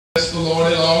Bless the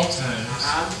Lord at all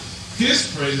times.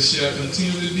 His praises shall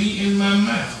continually be in my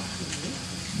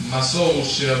mouth. My soul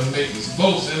shall make its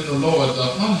boast in the Lord. The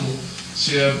humble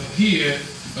shall hear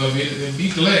of it and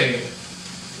be glad.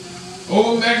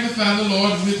 Oh, magnify the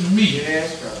Lord with me,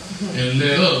 and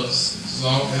let us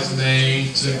exalt his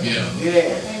name together.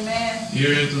 Amen.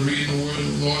 Here is the reading the word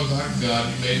of the Lord thy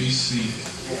God. You may be seated.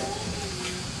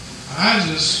 I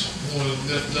just want to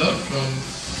lift up from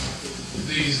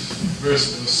these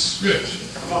verses of scripture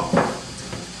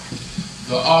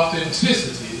the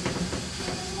authenticity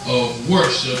of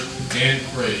worship and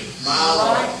praise.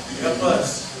 Help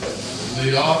us.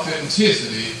 The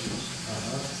authenticity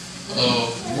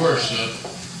of worship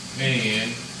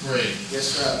and praise. Yes,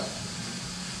 sir.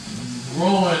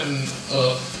 Growing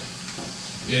up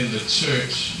in the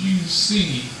church, you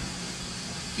see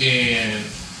and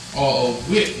are a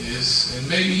witness and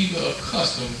maybe even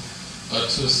accustomed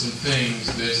to some things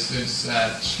that's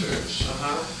inside church.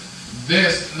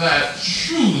 That's not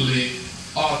truly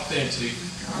authentic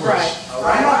worship. All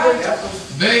right.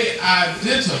 They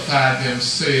identify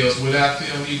themselves without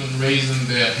them even raising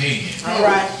their hand. All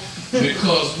right.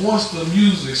 Because once the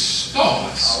music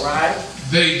starts, All right.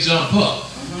 they jump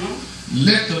up.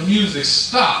 Let the music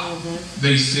stop,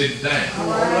 they sit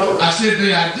down. I said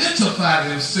they identify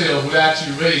themselves without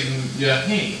you raising your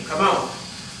hand. Come on.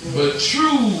 But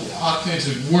true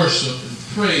authentic worship and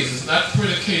praise is not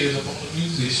predicated upon a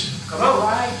musician. Come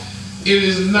on. It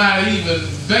is not even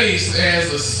based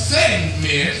as a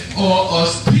segment or a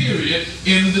period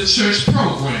in the church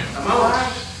program. Come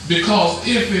on. Because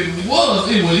if it was,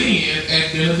 it would end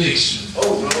at benediction.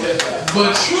 Oh, no.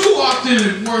 But true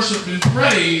authentic worship and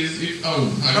praise, is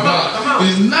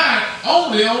not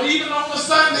only even on the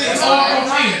Sunday or on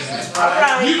Wednesday.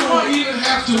 You don't even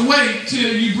have to wait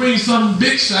till you bring some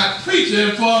big shot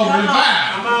preacher for a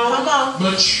revival.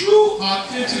 But true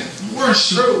authentic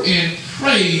worship and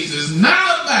praise is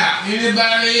not about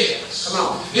anybody else.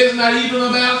 It's not even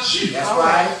about you. That's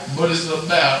right. But it's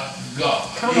about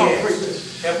God. Come on, preacher.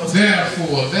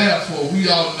 Therefore, we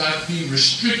ought not be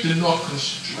restricted nor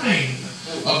constrained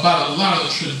about a lot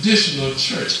of traditional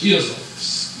church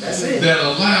isms that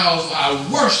allows our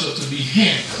worship to be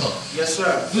handcuffed. Yes,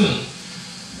 sir.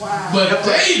 But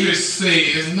David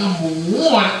says, number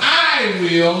one, I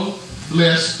will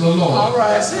bless the Lord. All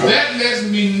right. That lets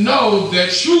me know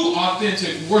that true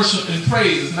authentic worship and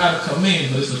praise is not a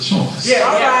command, but it's a choice. Yeah,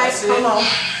 all right. Come on.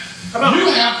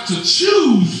 You have to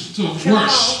choose to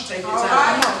worship. Take your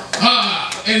time.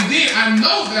 And then I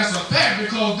know that's a fact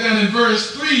because down in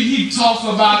verse 3 he talks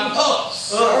about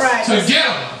us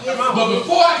together. But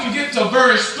before I can get to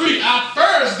verse 3, I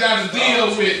first got to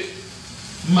deal with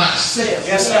myself.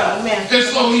 Yes, sir. And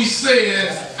so he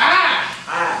says,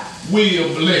 I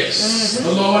will bless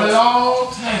the Lord at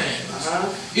all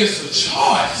times. It's a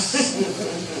choice.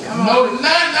 No,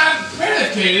 not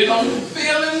predicated on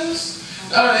feelings.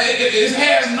 It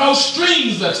has no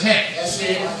strings attached. That's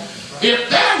it. If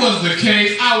that was the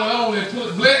case, I would only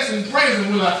put bless and praise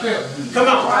him when I felt good. Come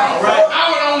on. All right. I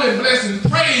would only bless and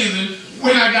praise him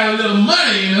when I got a little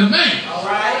money in the bank. All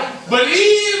right. But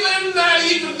even that,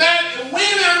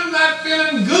 when I'm not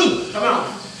feeling good, come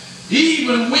on.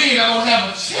 Even when I don't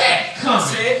have a check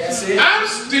coming, That's it. I'm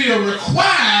still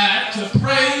required to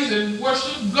praise and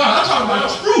worship God. I'm talking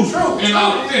about true and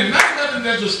authentic, not nothing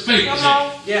that's just fake.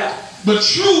 Yeah. But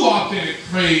true authentic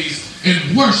praise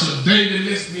and worship, David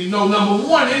lets me know, number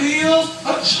one, it is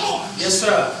a choice. Yes,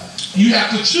 sir. You have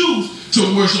to choose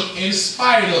to worship in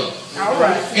spite of. All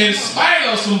right. In spite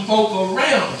of some folk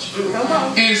around you. Come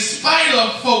on. In spite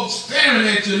of folks staring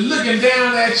at you, looking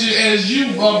down at you as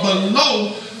you are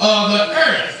below the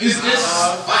earth. It's in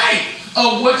spite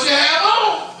of what you have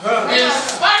on. In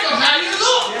spite of how you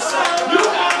look. Yes, sir. You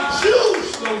have to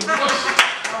choose to worship.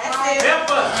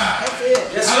 Help us.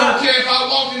 Yes, sir. I don't care if I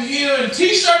walk in here in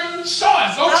t-shirt and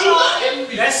shorts. Don't you look at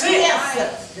me. That's it. Yes,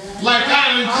 like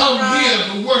I didn't come here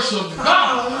to worship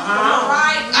God.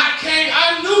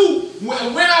 I knew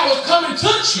when I was coming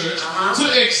to church to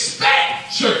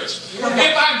expect church.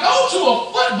 If I go to a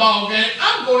football game,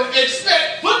 I'm going to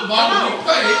expect football to be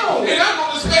played. And I'm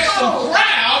going to expect some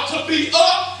crowd to be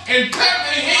up and clap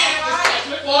their hands,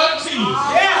 especially for a team.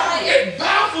 It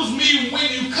baffles me when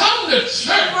you come to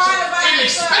church and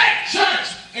expect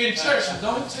church. And church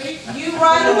don't take you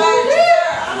right about it.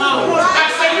 I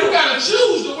say you got to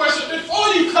choose to worship before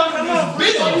you come to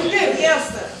this building. Yes,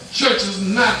 sir. Church is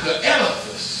not the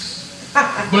edifice,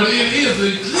 but it is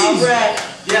the ecclesia.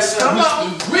 Yes, sir. Which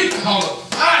the Greek called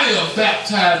a body of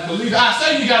baptized believers. I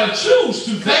say you got to choose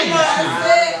today.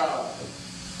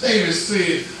 David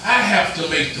said, I have to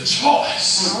make the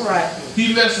choice. All right.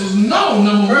 He lets us know,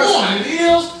 number one, it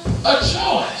is a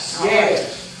choice.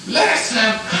 Yeah. Last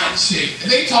time I checked,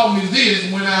 they taught me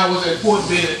this when I was at Fort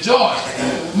Bennett, Georgia.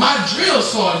 My drill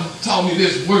sergeant taught me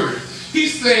this word. He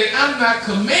said, I'm not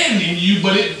commanding you,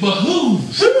 but it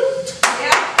behooves.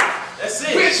 That's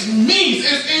it. Which means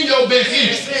it's in your best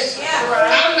interest.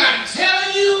 I'm not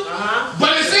telling you,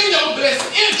 but it's in your best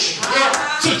interest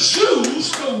to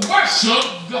choose to worship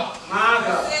God. My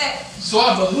God. So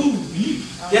I behoove you.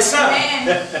 Yes, sir.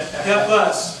 Help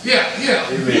us. Yeah.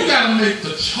 You got to make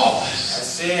the choice.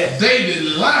 That's it.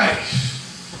 David's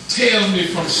life tells me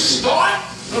from start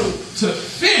to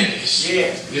finish.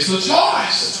 Yeah. It's a choice.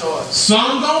 It's a choice.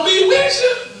 Some gonna be with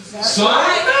you, some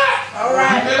not. All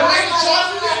right. You better make a choice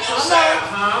within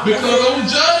yourself. Because on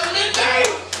Judgment Day,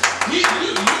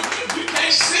 you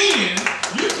can't sin.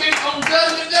 You can't on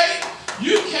Judgment Day.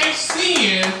 You can't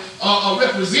sin a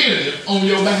representative on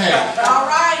your behalf. All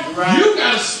right. You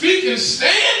gotta speak and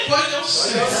stand for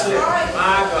yourself.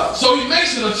 My God. So he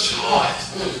makes it a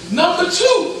choice. Number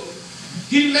two,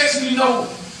 he lets me know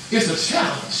it's a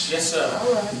challenge. Yes, sir.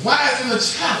 Why is it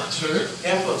a challenge, Herb?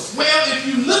 Help us. Well, if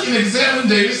you look and examine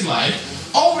David's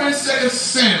life, over in 2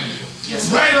 Samuel,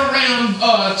 right around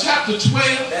chapter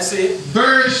 12, That's it.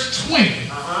 verse 20,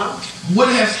 what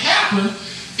has happened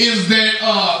is that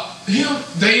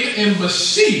David and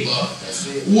Bathsheba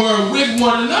were with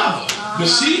one another.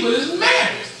 Bathsheba is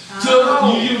married to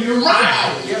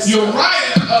Uriah.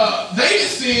 Uriah, David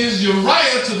sends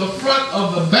Uriah to the front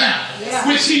of the battle,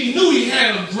 which he knew he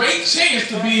had a great chance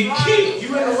to be killed.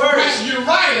 You in the word. Which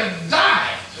Uriah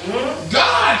died.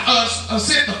 God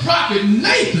sent the prophet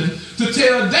Nathan to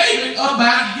tell David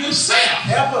about himself.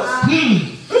 Help us.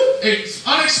 It's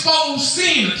unexposed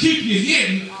sin to keep you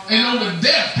hidden and on the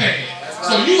death pad.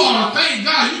 So you ought to thank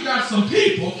God you got some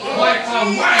people like my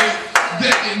wife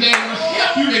that will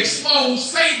help you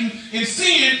expose Satan and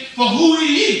sin for who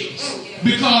he is.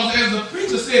 Because as the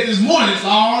preacher said this morning, it's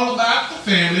all about the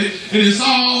family and it's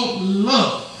all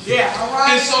love. Yeah.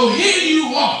 And so here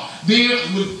you are. Then,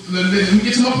 let me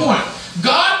get to my point.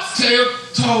 God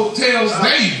tells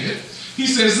David, he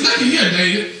says, look here,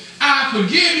 David, I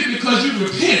forgive you because you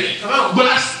repented. But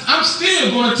I'm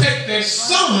still going to take that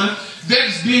son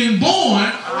that's being born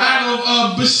out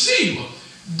of Bathsheba.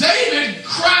 David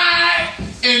cried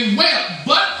and wept,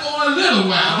 but for a little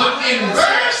while. But in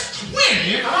verse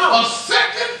 20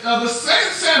 of the 2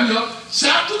 Samuel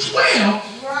chapter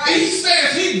 12, he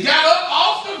says he got up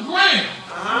off the ground,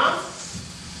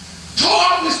 tore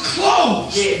off his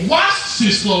clothes, washed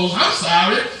his clothes,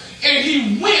 and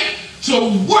he went to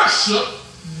worship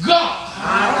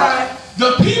God.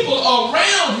 The people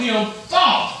around him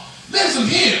thought, listen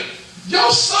here,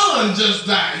 your son just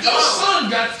died. Your son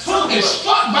got took and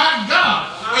struck by God.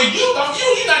 And you're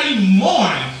not even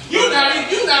mourning. You're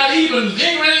not even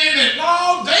lingering in it.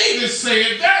 No, David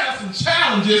said there are some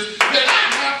challenges that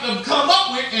I have to come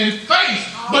up with and face.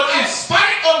 But in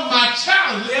spite of my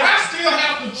challenges, I still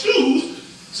have to choose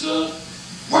to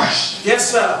worship.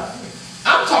 Yes, sir.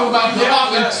 I'm talking about the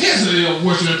authenticity of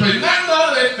worship and praise, not none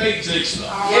of that fake Jake stuff.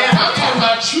 I'm talking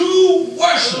about true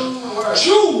worship.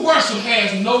 True worship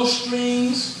has no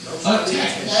strings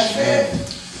attached.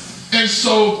 And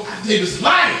so David's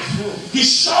life, he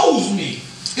shows me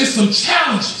it's some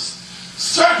challenges,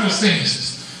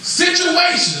 circumstances,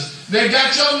 situations that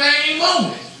got your name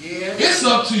on it. It's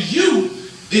up to you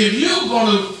if you're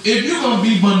gonna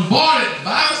be bombarded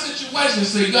by a situation and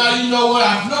say, God, you know what?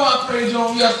 I know I praised you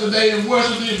on yesterday and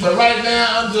worshiped you, but right now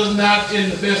I'm just not in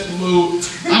the best of mood.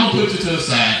 I'm gonna put you to the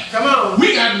side. Come on.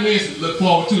 We got the wins to look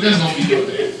forward to. That's gonna be your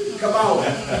day. Come on.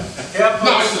 Help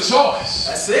no, us. it's a choice.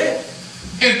 That's it.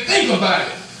 And think about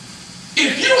it.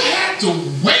 If you had to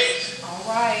wait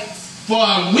for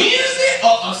a Wednesday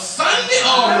or a Sunday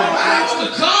or a revival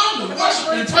to come to worship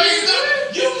and praise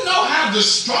God, you know how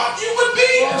distraught you would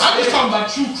be. I'm just talking about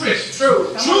true Christians.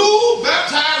 True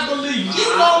baptized believers. You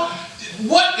know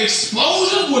what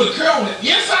explosion would occur on the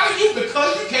inside of you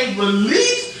because you can't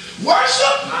release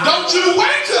worship? Don't you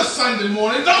wait till Sunday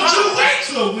morning. Don't you wait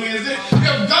till Wednesday.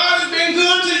 If God has been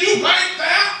good to you right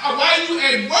now, or while you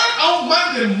at work on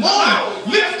Monday morning,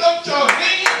 lift up your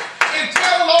hands and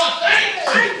tell the Lord, thank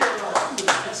you.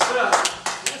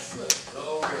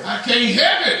 I can't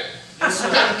help it. I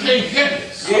can't help it.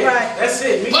 That's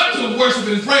it. But to worship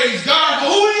and praise God for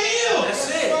who he is. That's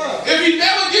it. If he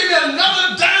never give me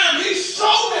another dime, he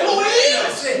showed me who he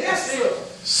is. That's it.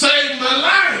 Save my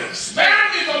life. Spare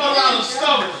me from a lot of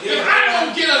stuff. If I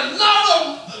don't get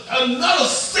another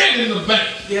cent in the bank,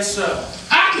 yes, sir,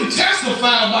 I can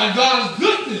testify by God's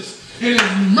goodness and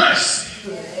his mercy.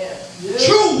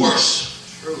 True worship.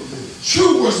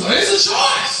 True worship. It's a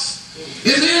choice.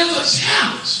 It is a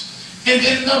challenge. And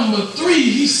then number 3,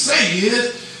 he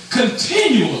says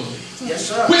continually. Yes,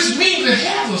 sir. Which means it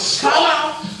has a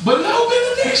start, but no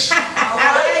benediction.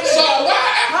 So why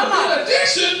after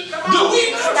benediction do we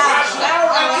not worship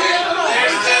until the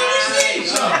next time we see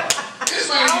each other? It's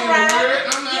right here in the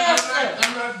word. I'm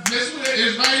not messing with it.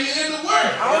 It's right here in the word.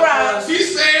 He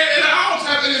said at all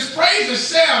times that his praises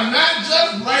shall not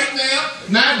just right now,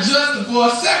 not just for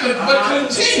a second, but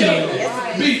continually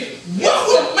be. What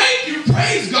will make you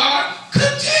praise God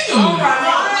continually?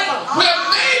 Well,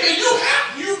 maybe you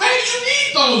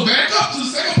need those. Back up to the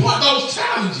second point. Those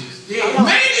challenges.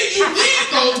 Maybe you need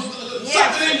those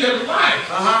something in your life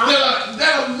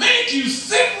that'll make you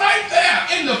sit right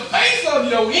there in the face of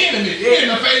your enemy, in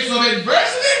the face of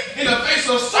adversity, in the face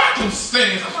of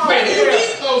circumstance. Maybe you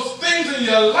need those things in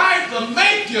your life to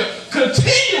make you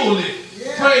continually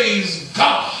praise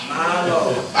God.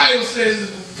 The Bible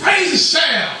says, praise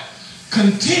shall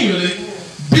continually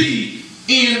be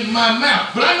in my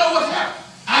mouth. But I know what's happened.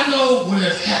 I know what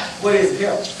has happened. What is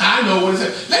happened? I know what has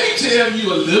happened. Let me tell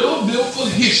you a little bit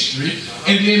of history,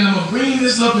 and then I'm going to bring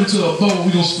this up into a bowl.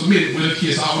 We're going to submit it with a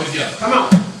kiss all together. Come on.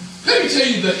 Let me tell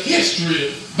you the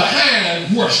history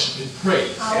behind worship and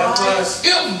praise.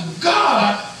 If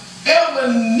God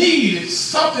ever needed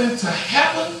something to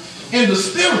happen in the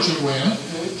spiritual realm,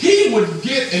 he would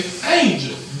get an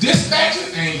angel, dispatch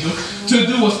an angel to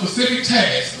do a specific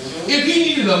task. If he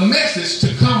needed a message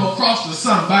to come across to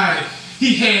somebody,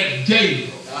 he had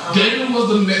Gabriel. Gabriel was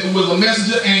a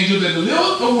messenger angel that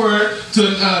delivered the word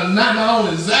to not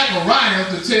only Zachariah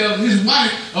to tell his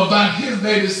wife about his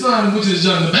baby son, which is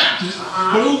John the Baptist,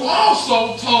 but who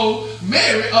also told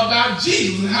Mary about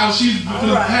Jesus and how she's going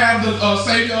to have the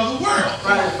Savior of the world.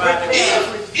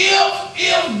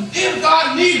 If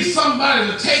God needed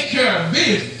somebody to take care of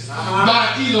business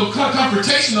by either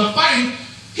confrontation or fighting,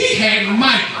 he had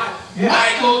Michael.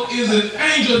 Michael is an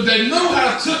angel that knew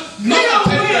how to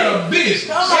take care of business.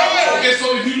 And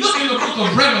so if you look in the book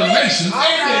of Revelation,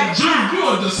 and Jude, you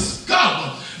will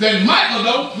discover that Michael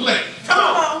don't play.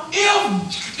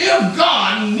 If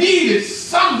God needed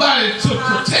somebody to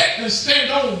protect and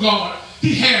stand on guard,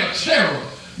 he had a cherub.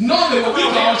 Normally what we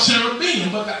call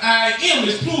cherubim, but the I am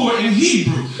is plural in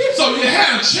Hebrew. So you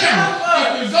had a cherub.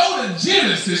 If you go to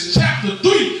Genesis chapter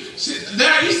 3,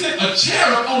 there he sent a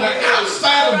cherub on the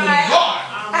outside of the garden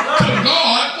to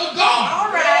guard the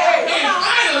garden. And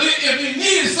finally, if he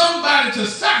needed somebody to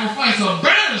sacrifice or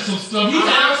burn some stuff, he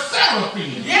had a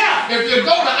seraphim. If you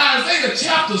go to Isaiah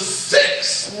chapter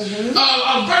 6,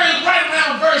 right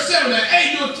around verse 7 and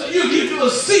 8, you'll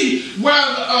see where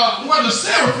the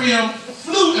seraphim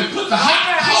flew and put the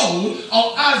hot coal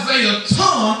on Isaiah's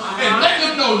tongue and let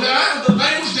him know that the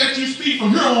language that you speak from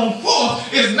here on forth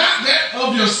is not that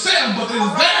of yourself, but is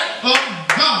that of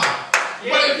God.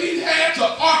 But if he had to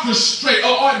orchestrate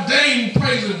or ordain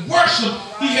praise and worship,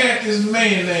 he had this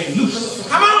man named Lucifer.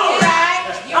 Come on,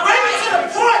 bring it to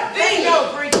the point.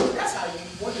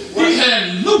 He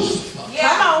had Lucifer.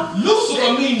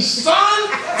 Lucifer means son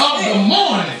of the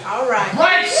morning.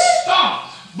 Bright star.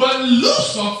 But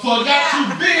Lucifer got too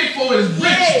big for his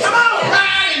britches.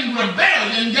 Pride and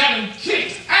rebellion